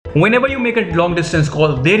Whenever you make a long distance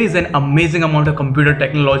call, there is an amazing amount of computer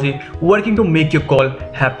technology working to make your call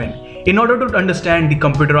happen. In order to understand the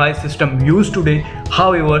computerized system used today,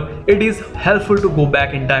 however, it is helpful to go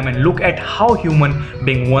back in time and look at how human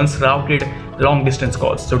being once routed long distance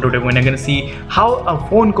calls. So today we're going to see how a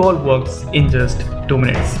phone call works in just 2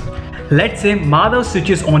 minutes. Let's say Madhav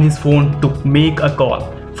switches on his phone to make a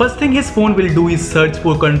call. First thing his phone will do is search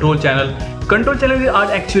for control channel. Control channels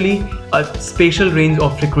are actually a spatial range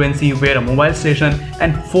of frequency where a mobile station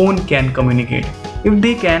and phone can communicate. If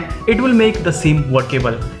they can, it will make the SIM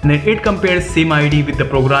workable. Then it compares SIM ID with the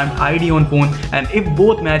program ID on phone, and if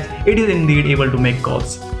both match, it is indeed able to make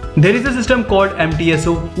calls. There is a system called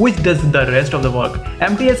MTSO which does the rest of the work.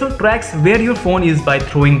 MTSO tracks where your phone is by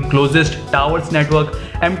throwing closest towers network.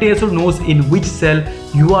 MTSO knows in which cell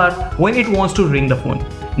you are when it wants to ring the phone.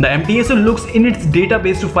 The MTSO looks in its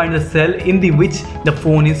database to find the cell in which the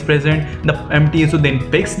phone is present. The MTSO then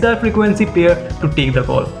picks the frequency pair to take the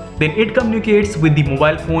call. Then it communicates with the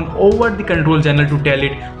mobile phone over the control channel to tell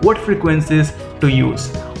it what frequencies to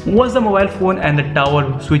use. Once the mobile phone and the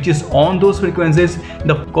tower switches on those frequencies,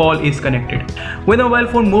 the call is connected. When the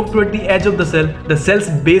mobile phone moves toward the edge of the cell's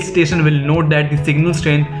base station will note that the signal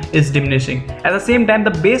strength is diminishing. At the same time,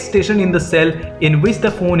 the base station in the cell in which the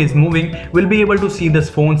phone is moving will be able to see the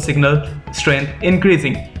phone's signal strength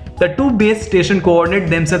increasing. The two base stations coordinate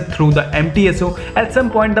themselves through the MTSO. At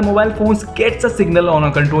some point, the mobile phone gets a signal on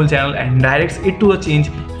a control channel and directs it to the change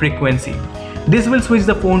frequency. This will switch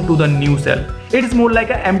the phone to the new cell. It is more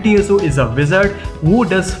like a MTSO is a wizard who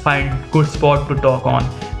does find good spot to talk on,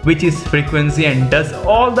 which is frequency, and does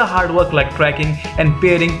all the hard work like tracking and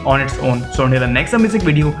pairing on its own. So until the next amazing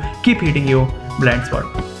video, keep hitting your blind spot.